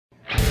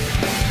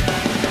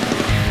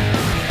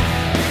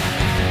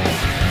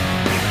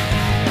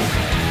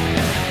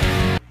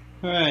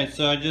Alright,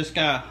 so I just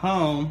got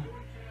home.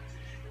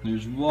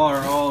 There's water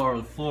all over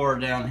the floor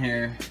down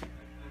here.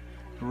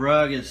 The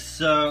rug is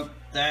soaked,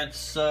 that's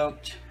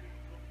soaked.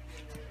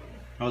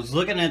 I was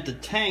looking at the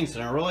tanks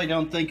and I really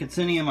don't think it's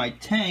any of my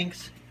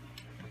tanks.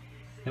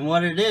 And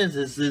what it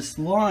is this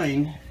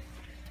line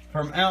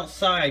from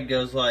outside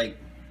goes like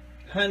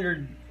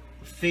 100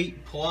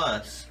 feet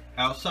plus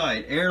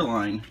outside,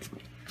 Airline.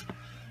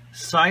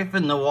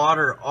 Siphoned the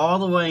water all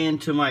the way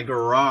into my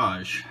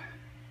garage.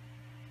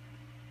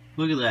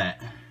 Look at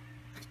that.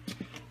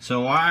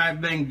 So while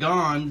I've been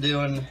gone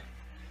doing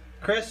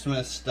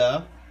Christmas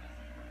stuff,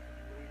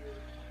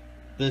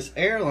 this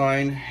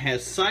Airline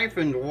has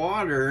siphoned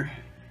water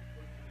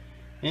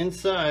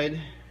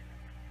inside,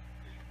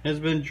 has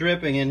been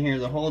dripping in here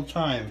the whole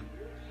time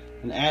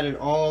and added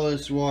all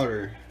this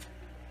water.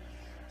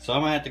 So I'm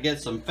gonna have to get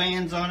some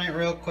fans on it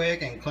real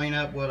quick and clean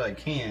up what I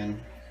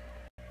can.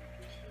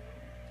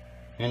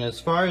 And as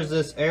far as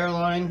this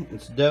Airline,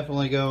 it's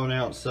definitely going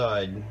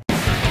outside.